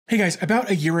Hey guys, about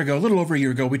a year ago, a little over a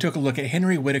year ago, we took a look at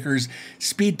Henry Whitaker's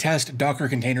Speedtest Docker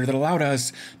container that allowed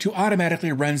us to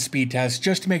automatically run speed tests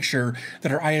just to make sure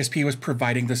that our ISP was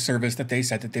providing the service that they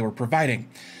said that they were providing.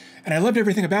 And I loved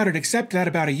everything about it, except that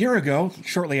about a year ago,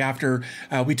 shortly after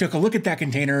we took a look at that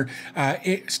container,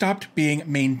 it stopped being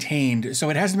maintained.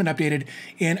 So it hasn't been updated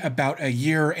in about a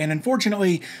year. And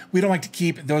unfortunately, we don't like to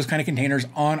keep those kind of containers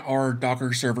on our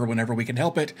Docker server whenever we can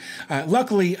help it.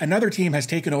 Luckily, another team has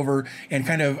taken over and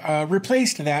kind of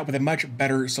replaced that with a much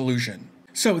better solution.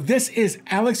 So this is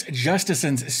Alex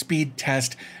Justison's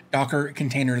Speedtest Docker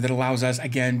container that allows us,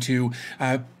 again, to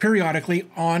periodically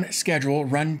on schedule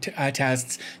run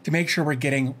tests to make sure we're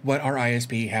getting what our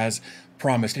ISP has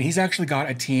promised. And he's actually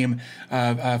got a team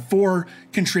of 4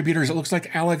 contributors. It looks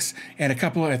like Alex and a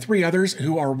couple of 3 others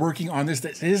who are working on this.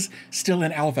 This is still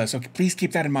in alpha, so please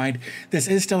keep that in mind. This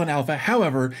is still in alpha.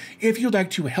 However, if you'd like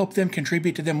to help them,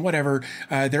 contribute to them, whatever,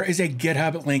 there is a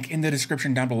GitHub link in the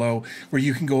description down below where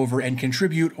you can go over and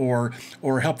contribute or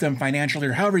help them financially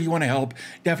or however you want to help.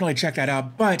 Definitely check that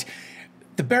out. But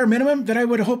the bare minimum that I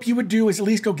would hope you would do is at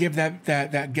least go give that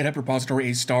GitHub repository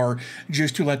a star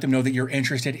just to let them know that you're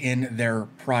interested in their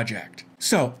project.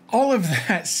 So all of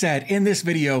that said, in this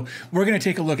video, we're going to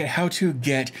take a look at how to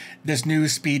get this new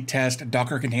Speedtest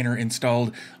Docker container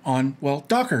installed on, well,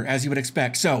 Docker, as you would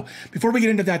expect. So before we get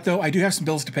into that, though, I do have some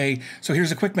bills to pay. So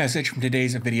here's a quick message from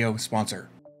today's video sponsor.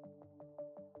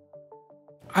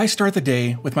 I start the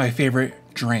day with my favorite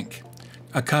drink,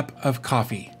 a cup of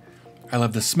coffee. I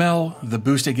love the smell, the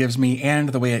boost it gives me, and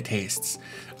the way it tastes.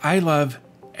 I love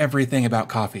everything about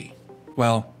coffee.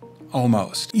 Well,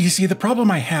 almost. You see, the problem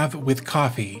I have with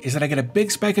coffee is that I get a big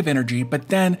spike of energy, but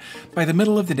then by the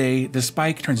middle of the day, the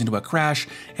spike turns into a crash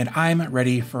and I'm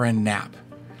ready for a nap.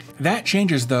 That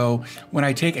changes though when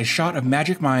I take a shot of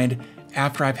Magic Mind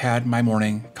after I've had my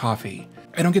morning coffee.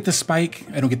 I don't get the spike,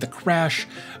 I don't get the crash,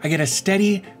 I get a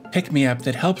steady pick-me-up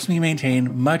that helps me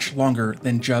maintain much longer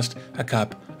than just a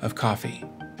cup of coffee.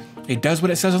 It does what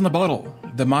it says on the bottle.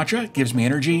 The matcha gives me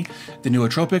energy, the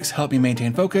nootropics help me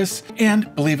maintain focus,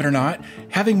 and believe it or not,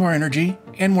 having more energy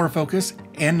and more focus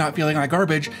and not feeling like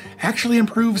garbage actually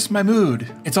improves my mood.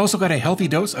 It's also got a healthy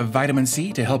dose of vitamin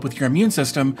C to help with your immune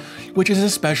system, which is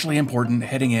especially important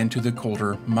heading into the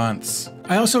colder months.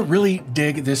 I also really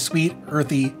dig this sweet,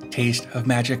 earthy taste of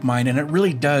Magic Mind, and it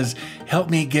really does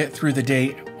help me get through the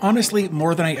day, honestly,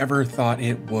 more than I ever thought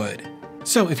it would.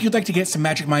 So if you'd like to get some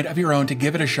Magic Mind of your own to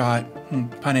give it a shot,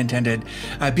 pun intended,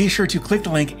 be sure to click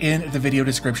the link in the video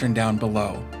description down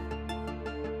below.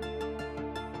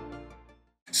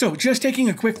 So just taking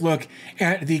a quick look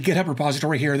at the GitHub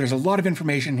repository here, there's a lot of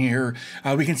information here.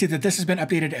 We can see that this has been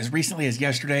updated as recently as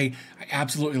yesterday. I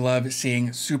absolutely love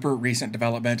seeing super recent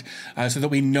development so that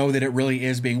we know that it really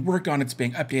is being worked on, it's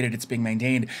being updated, it's being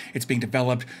maintained, it's being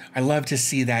developed. I love to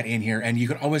see that in here, and you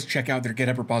can always check out their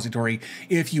GitHub repository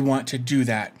if you want to do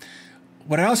that.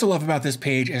 What I also love about this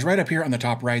page is right up here on the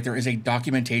top right, there is a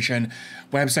documentation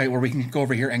website where we can go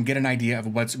over here and get an idea of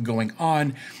what's going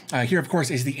on. Here, of course,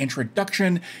 is the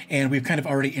introduction, and we've kind of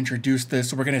already introduced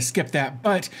this, so we're going to skip that.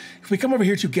 But if we come over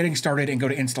here to getting started and go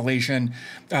to installation,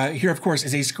 here, of course,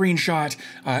 is a screenshot.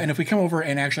 And if we come over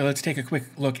and actually let's take a quick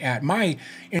look at my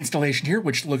installation here,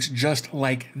 which looks just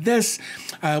like this,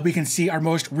 we can see our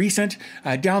most recent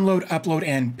download, upload,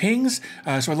 and pings.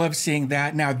 So I love seeing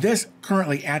that. Now, this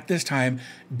currently at this time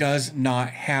does not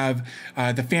have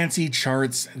the fancy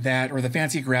charts that, or the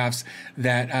fancy graphs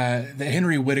that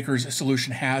Henry Whitaker's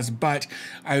solution has, but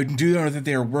I do know that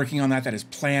they are working on that. That is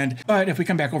planned. But if we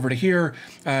come back over to here,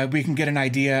 we can get an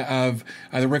idea of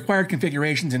the required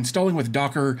configurations installing with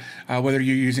Docker, whether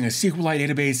you're using a SQLite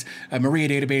database, a Maria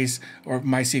database, or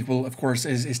MySQL, of course,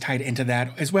 is tied into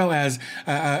that, as well as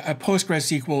a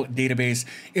PostgreSQL database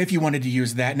if you wanted to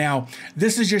use that. Now,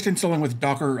 this is just installing with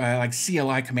Docker, like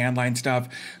CLI command line stuff.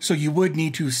 So you would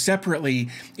need to separately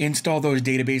install those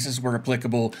databases where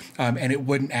applicable, and it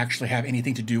wouldn't actually have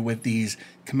anything to do with these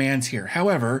commands here.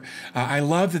 However, I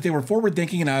love that they were forward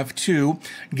thinking enough to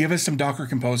give us some Docker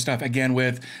Compose stuff, again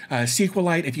with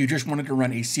SQLite. If you just wanted to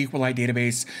run a SQLite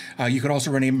database, you could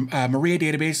also run a Maria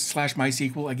database /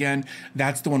 MySQL. Again,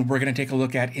 that's the one we're going to take a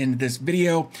look at in this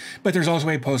video, but there's also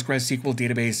a PostgreSQL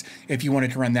database if you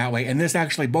wanted to run that way. And this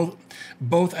actually,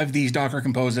 both of these Docker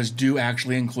Composes do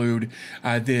actually include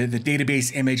the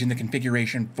database image and the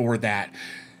configuration for that.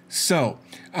 So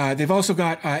they've also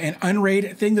got an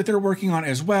Unraid thing that they're working on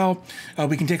as well.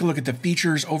 We can take a look at the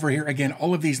features over here. Again,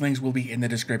 all of these links will be in the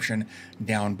description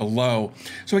down below.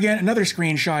 So again, another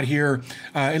screenshot here.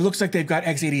 It looks like they've got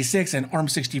x86 and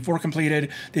ARM64 completed.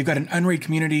 They've got an Unraid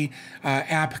community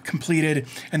app completed,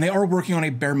 and they are working on a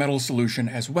bare metal solution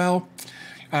as well.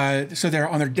 So they're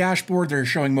on their dashboard, they're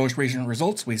showing most recent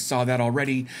results. We saw that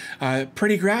already.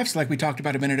 Pretty graphs, like we talked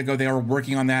about a minute ago, they are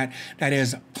working on that. That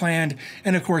is planned.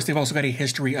 And of course, they've also got a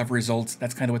history of results.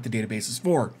 That's kind of what the database is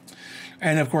for.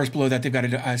 And of course, below that, they've got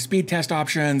a speed test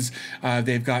options.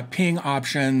 They've got ping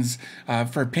options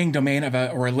for ping domain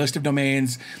or a list of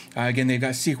domains. Again, they've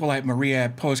got SQLite,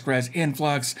 Maria, Postgres,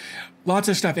 Influx. Lots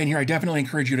of stuff in here. I definitely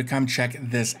encourage you to come check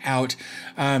this out.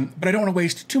 But I don't want to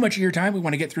waste too much of your time. We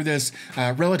want to get through this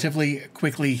relatively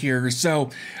quickly here.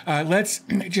 So let's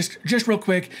just real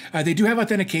quick. They do have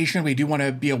authentication. We do want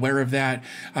to be aware of that.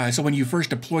 So when you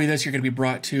first deploy this, you're going to be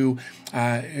brought to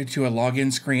a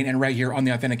login screen. And right here on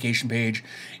the authentication page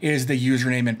is the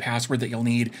username and password that you'll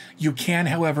need. You can,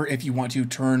 however, if you want to,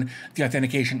 turn the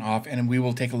authentication off. And we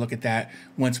will take a look at that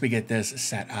once we get this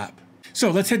set up. So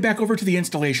let's head back over to the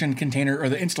installation container or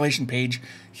the installation page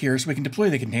here so we can deploy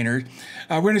the container.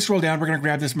 We're going to scroll down. We're going to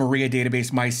grab this Maria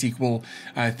database MySQL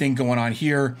thing going on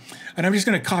here. And I'm just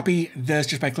going to copy this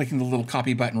just by clicking the little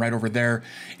copy button right over there.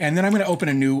 And then I'm going to open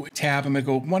a new tab. I'm going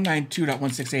to go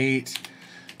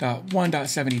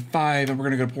 192.168.1.75 and we're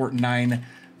going to go to port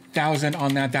 9000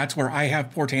 on that. That's where I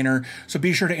have Portainer. So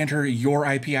be sure to enter your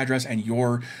IP address and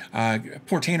your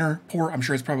Portainer port. I'm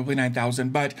sure it's probably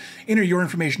 9000, but enter your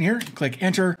information here, click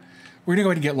enter. We're gonna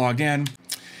go ahead and get logged in.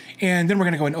 And then we're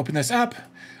gonna go ahead and open this up.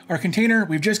 Our container,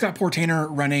 we've just got Portainer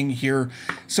running here.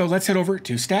 So let's head over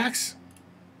to stacks.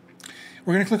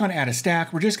 We're gonna click on add a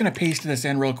stack. We're just gonna paste this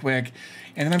in real quick.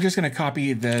 And then I'm just gonna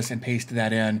copy this and paste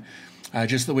that in.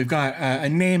 Just so we've got a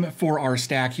name for our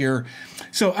stack here.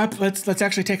 So let's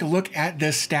actually take a look at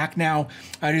this stack now.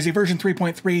 It is a version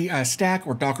 3.3 stack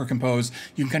or Docker Compose.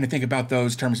 You can kind of think about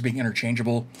those terms being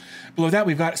interchangeable. Below that,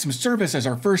 we've got some services.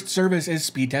 Our first service is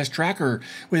Speedtest Tracker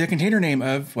with a container name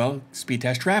of, well,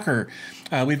 Speedtest Tracker.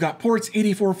 We've got ports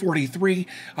 8443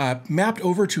 mapped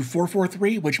over to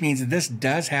 443, which means this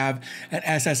does have an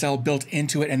SSL built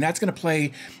into it, and that's going to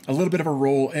play a little bit of a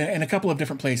role in a couple of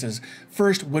different places.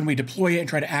 First, when we deploy it and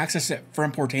try to access it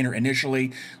from Portainer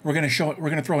initially, we're going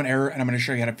to throw an error, and I'm going to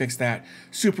show you how to fix that.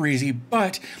 Super easy.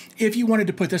 But if you wanted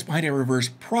to put this behind a reverse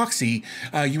proxy,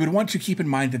 you would want to keep in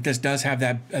mind that this does have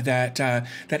that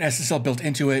SSL built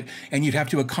into it, and you'd have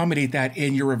to accommodate that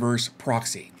in your reverse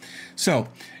proxy. So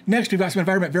next, we've got some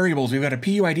environment variables. We've got a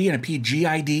PUID and a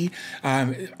PGID.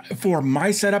 For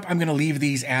my setup, I'm going to leave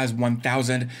these as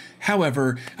 1000.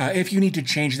 However, if you need to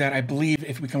change that, I believe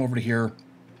if we come over to here,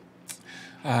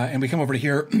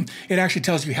 it actually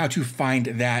tells you how to find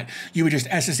that. You would just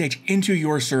SSH into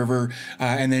your server,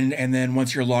 and then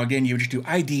once you're logged in, you would just do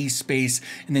ID space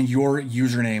and then your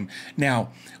username. Now,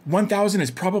 1000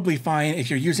 is probably fine. If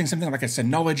you're using something like a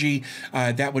Synology,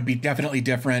 that would be definitely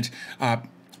different.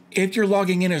 If you're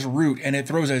logging in as root and it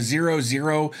throws a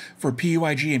 00 for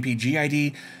PUID and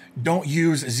PGID, don't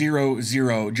use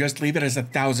 00. Just leave it as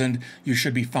 1000. You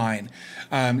should be fine.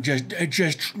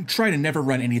 Just try to never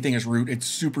run anything as root. It's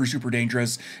super, super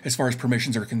dangerous as far as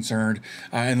permissions are concerned,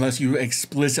 unless you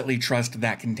explicitly trust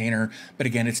that container. But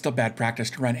again, it's still bad practice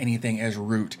to run anything as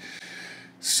root.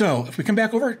 So if we come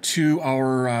back over to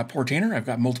our Portainer, I've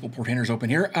got multiple Portainers open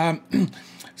here.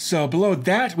 So below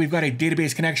that, we've got a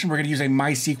database connection. We're going to use a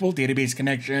MySQL database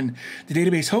connection. The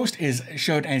database host is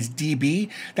showed as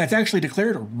DB. That's actually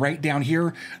declared right down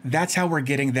here. That's how we're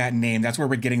getting that name. That's where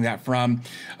we're getting that from.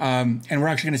 And we're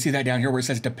actually going to see that down here where it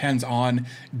says depends on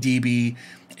DB.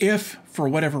 If for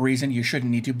whatever reason, you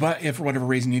shouldn't need to, but if for whatever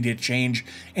reason you need to change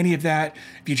any of that,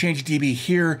 if you change DB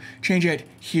here, change it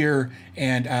here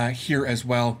and here as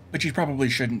well, but you probably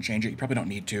shouldn't change it. You probably don't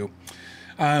need to.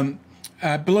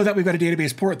 Below that, we've got a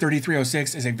database port.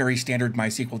 3306 is a very standard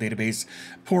MySQL database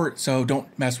port, so don't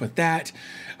mess with that.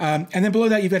 And then below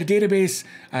that, you've got a database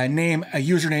name, a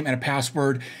username, and a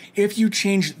password. If you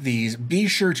change these, be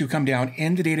sure to come down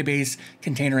in the database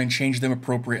container and change them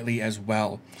appropriately as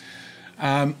well.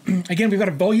 Again, we've got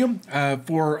a volume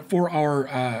for our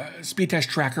Speedtest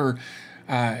Tracker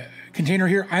container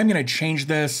here. I'm going to change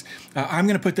this. I'm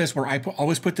going to put this where I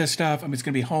always put this stuff. It's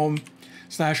going to be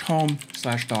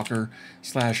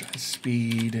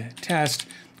home/Docker/speedtest.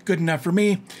 Good enough for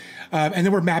me. And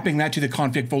then we're mapping that to the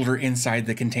config folder inside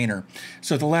the container.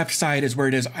 So the left side is where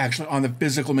it is actually on the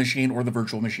physical machine or the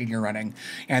virtual machine you're running.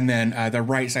 And then the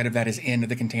right side of that is in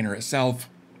the container itself.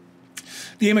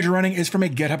 The image we're running is from a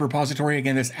GitHub repository.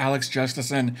 Again, this Alex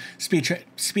Justison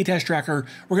Speedtest Tracker.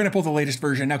 We're going to pull the latest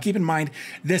version. Now, keep in mind,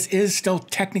 this is still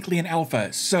technically an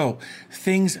alpha, so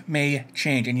things may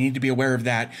change, and you need to be aware of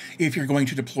that if you're going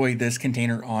to deploy this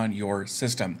container on your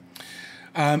system.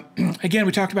 Again,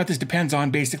 we talked about this depends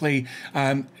on basically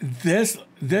this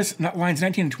lines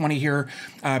 19 and 20 here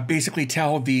basically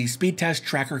tell the Speedtest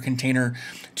Tracker container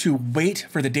to wait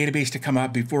for the database to come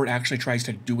up before it actually tries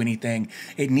to do anything.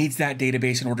 It needs that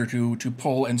database in order to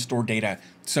pull and store data.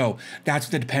 So that's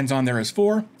what the depends on there is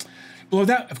for. Below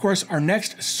that, of course, our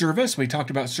next service, we talked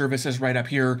about services right up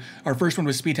here. Our first one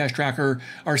was Speedtest Tracker.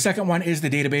 Our second one is the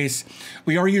database.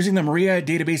 We are using the Maria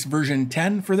database version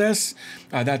 10 for this.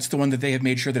 That's the one that they have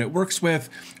made sure that it works with.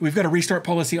 We've got a restart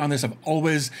policy on this of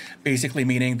always, basically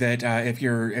meaning that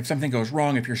if something goes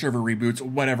wrong, if your server reboots,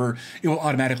 whatever, it will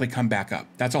automatically come back up.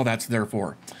 That's all that's there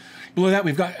for. Below that,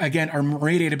 we've got, again, our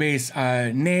Maria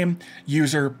database name,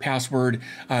 user, password.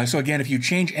 So again, if you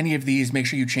change any of these, make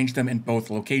sure you change them in both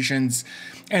locations.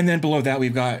 And then below that,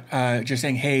 we've got just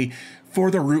saying, hey, for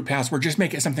the root password, just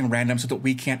make it something random so that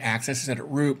we can't access it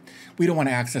at root. We don't want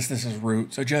to access this as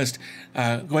root. So just go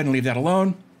ahead and leave that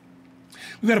alone.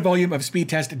 We've got a volume of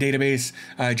Speedtest database,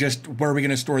 just where are we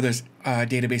going to store this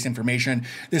database information.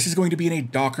 This is going to be in a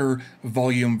Docker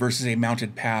volume versus a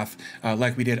mounted path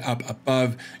like we did up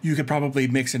above. You could probably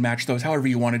mix and match those however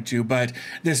you wanted to, but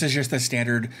this is just the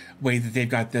standard way that they've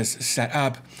got this set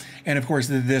up. And of course,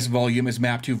 this volume is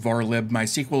mapped to varlib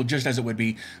MySQL, just as it would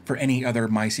be for any other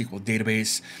MySQL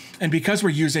database. And because we're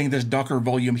using this Docker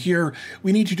volume here,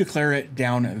 we need to declare it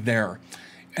down there.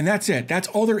 And that's it. That's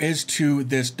all there is to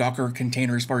this Docker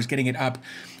container as far as getting it up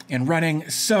and running.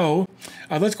 So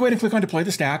let's go ahead and click on deploy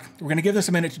the stack. We're going to give this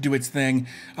a minute to do its thing.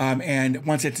 And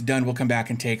once it's done, we'll come back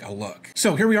and take a look.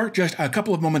 So here we are just a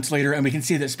couple of moments later, and we can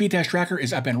see that Speedtest Tracker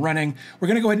is up and running. We're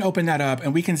going to go ahead and open that up,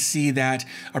 and we can see that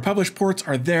our published ports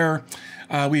are there.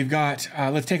 We've got,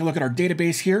 let's take a look at our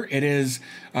database here. It is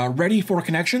ready for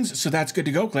connections, so that's good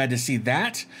to go. Glad to see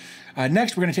that.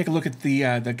 Next, we're going to take a look at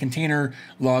the container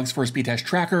logs for Speedtest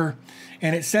Tracker,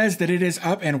 and it says that it is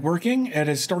up and working. It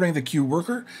is starting the queue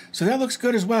worker, so that looks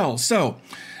good as well. So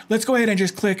let's go ahead and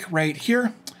just click right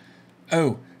here.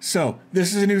 Oh, so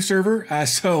this is a new server,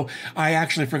 so I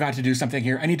actually forgot to do something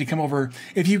here. I need to come over.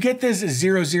 If you get this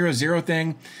 000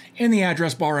 thing in the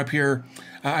address bar up here,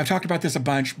 I've talked about this a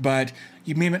bunch, but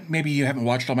maybe you haven't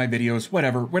watched all my videos,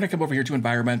 whatever. We're going to come over here to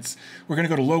environments. We're going to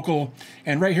go to local,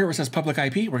 and right here where it says public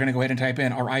IP, we're going to go ahead and type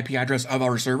in our IP address of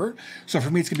our server. So for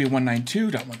me, it's going to be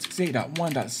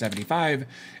 192.168.1.75,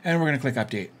 and we're going to click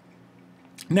update.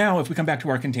 Now, if we come back to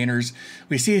our containers,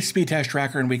 we see a Speedtest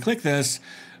Tracker, and we click this.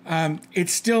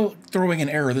 It's still throwing an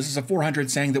error. This is a 400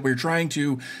 saying that we're trying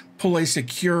to pull a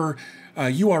secure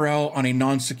URL on a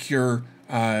non-secure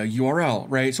URL,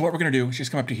 right? So what we're going to do is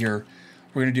just come up to here.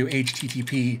 We're going to do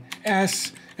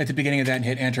HTTPS at the beginning of that and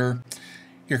hit enter.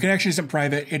 Your connection isn't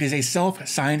private. It is a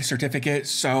self-signed certificate,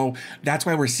 so that's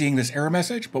why we're seeing this error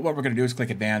message. But what we're going to do is click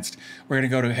advanced. We're going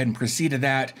to go ahead and proceed to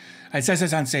that. It says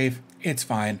it's unsafe. It's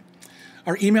fine.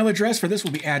 Our email address for this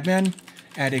will be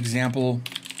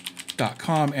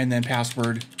admin@example.com and then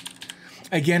password.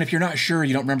 Again, if you're not sure,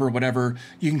 you don't remember, whatever,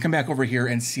 you can come back over here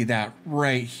and see that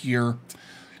right here.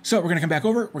 So we're going to come back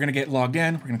over. We're going to get logged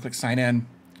in. We're going to click sign in.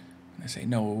 I say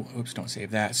no, oops, don't save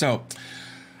that. So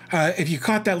if you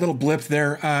caught that little blip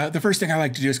there, the first thing I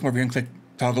like to do is come over here and click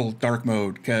toggle dark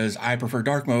mode because I prefer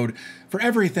dark mode for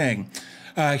everything.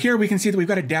 Here we can see that we've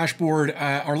got a dashboard,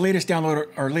 our latest download,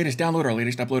 our latest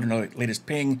upload, and our latest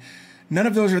ping. None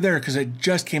of those are there because it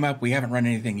just came up. We haven't run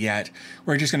anything yet.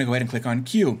 We're just going to go ahead and click on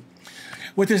queue.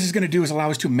 What this is going to do is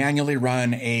allow us to manually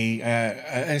run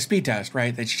a speed test,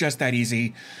 right? It's just that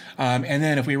easy. And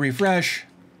then if we refresh,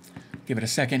 give it a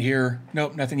second here.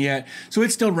 Nope, nothing yet. So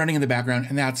it's still running in the background,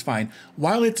 and that's fine.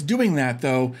 While it's doing that,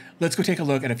 though, let's go take a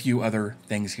look at a few other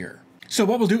things here. So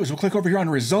what we'll do is we'll click over here on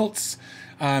results,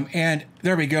 and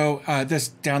there we go.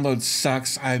 This download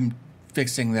sucks. I'm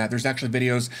fixing that. There's actually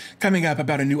videos coming up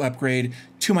about a new upgrade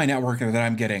to my network that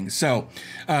I'm getting. So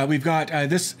we've got,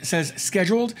 this says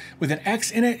scheduled with an X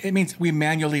in it. It means we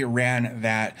manually ran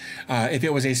that. If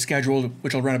it was a scheduled,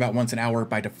 which will run about once an hour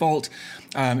by default,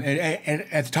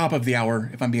 at the top of the hour,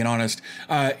 if I'm being honest,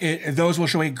 those will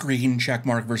show a green check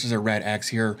mark versus a red X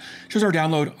here. Shows our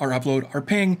download, our upload, our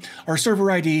ping, our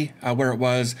server ID, where it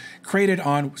was created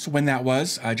on, so when that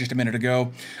was, just a minute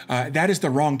ago. That is the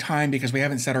wrong time because we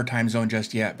haven't set our time zone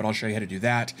just yet, but I'll show you how to do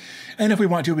that. And if we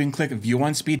want to, we can click view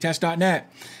on speedtest.net,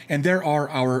 and there are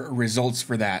our results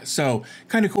for that. So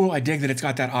kind of cool. I dig that it's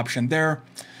got that option there.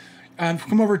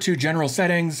 Come over to general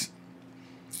settings.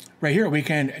 Right here, we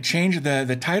can change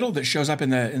the title that shows up in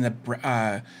the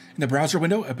browser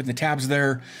window, up in the tabs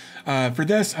there. For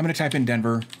this, I'm going to type in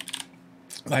Denver,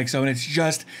 like so, and it's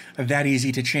just that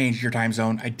easy to change your time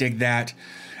zone. I dig that.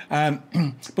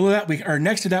 Below that, or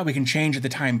next to that, we can change the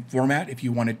time format if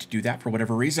you wanted to do that for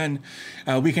whatever reason.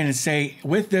 We can say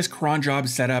with this cron job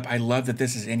setup, I love that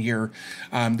this is in here,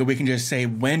 that we can just say,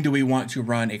 when do we want to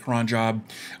run a cron job?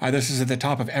 This is at the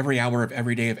top of every hour of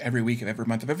every day of every week of every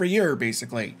month of every year,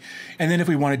 basically. And then if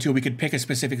we wanted to, we could pick a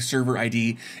specific server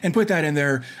ID and put that in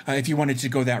there if you wanted to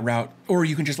go that route, or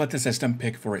you can just let the system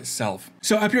pick for itself.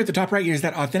 So up here at the top right is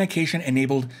that authentication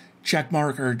enabled check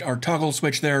mark or toggle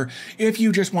switch there. If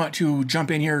you just want to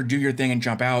jump in here, do your thing and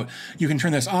jump out, you can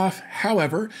turn this off.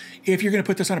 However, if you're going to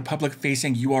put this on a public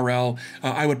facing URL,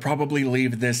 I would probably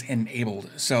leave this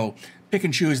enabled. So pick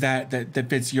and choose that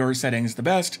fits your settings the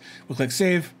best. We'll click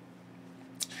save.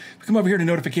 We come over here to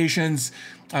notifications.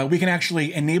 We can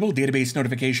actually enable database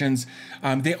notifications.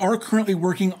 They are currently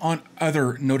working on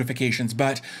other notifications,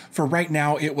 but for right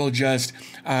now, it will just,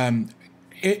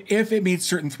 if it meets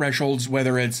certain thresholds,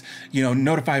 whether it's,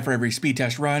 notify for every speed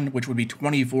test run, which would be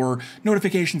 24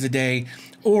 notifications a day,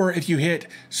 or if you hit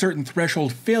certain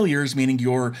threshold failures, meaning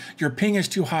your ping is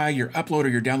too high, your upload or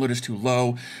your download is too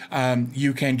low,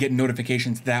 you can get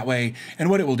notifications that way. And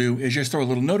what it will do is just throw a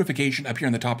little notification up here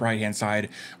on the top right-hand side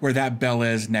where that bell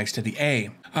is next to the A.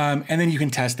 And then you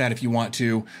can test that if you want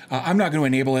to. I'm not going to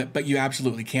enable it, but you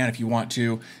absolutely can if you want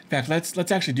to. In fact,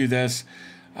 let's actually do this.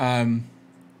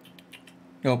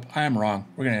 Nope, I am wrong.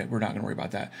 We're not gonna worry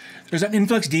about that. There's an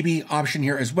InfluxDB option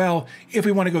here as well. If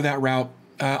we want to go that route,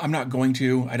 I'm not going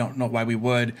to. I don't know why we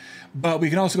would, but we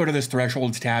can also go to this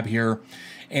thresholds tab here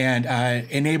and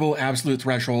enable absolute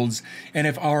thresholds.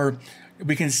 And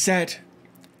we can set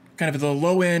kind of the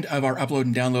low end of our upload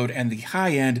and download and the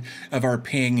high end of our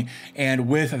ping. And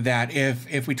with that,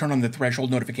 if we turn on the threshold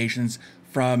notifications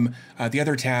from the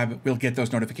other tab, we'll get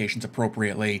those notifications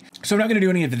appropriately. So I'm not going to do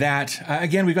any of that.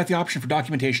 Again, we've got the option for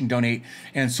documentation, donate,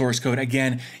 and source code.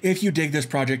 Again, if you dig this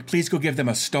project, please go give them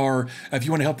a star. If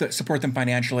you want to help support them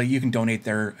financially, you can donate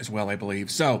there as well, I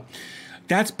believe. So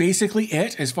that's basically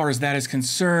it as far as that is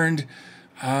concerned.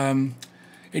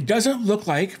 It doesn't look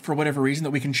like, for whatever reason,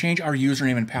 that we can change our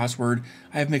username and password.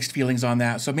 I have mixed feelings on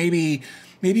that. So maybe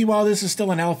while this is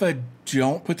still an alpha,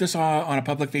 don't put this on a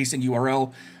public-facing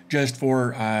URL just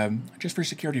for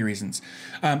security reasons.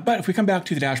 But if we come back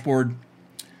to the dashboard,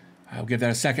 I'll give that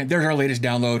a second. There's our latest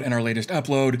download and our latest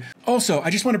upload. Also, I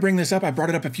just want to bring this up. I brought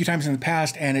it up a few times in the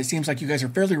past, and it seems like you guys are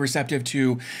fairly receptive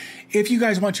to, if you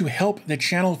guys want to help the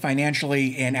channel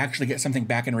financially and actually get something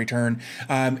back in return,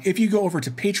 if you go over to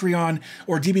Patreon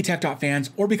or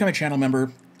dbtech.fans or become a channel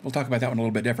member, we'll talk about that one a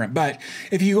little bit different. But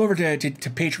if you go over to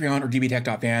Patreon or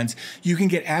dbtech.fans, you can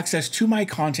get access to my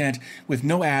content with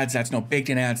no ads. That's no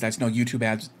baked-in ads. That's no YouTube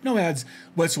ads. No ads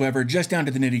whatsoever, just down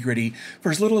to the nitty-gritty. For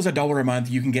as little as $1 a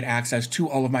month, you can get access to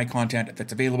all of my content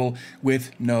that's available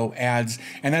with no ads.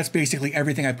 And that's basically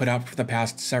everything I put out for the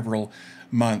past several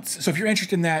months. So if you're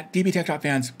interested in that,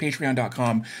 dbtech.fans,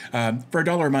 patreon.com, for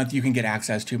 $1 a month, you can get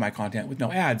access to my content with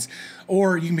no ads.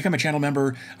 Or you can become a channel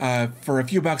member for a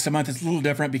few bucks a month. It's a little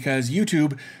different because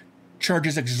YouTube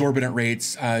charges exorbitant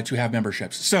rates to have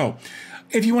memberships. So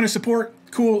if you want to support,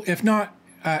 cool. If not,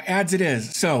 ads it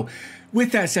is. So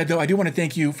with that said, though, I do want to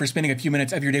thank you for spending a few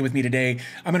minutes of your day with me today.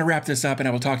 I'm going to wrap this up and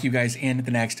I will talk to you guys in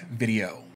the next video.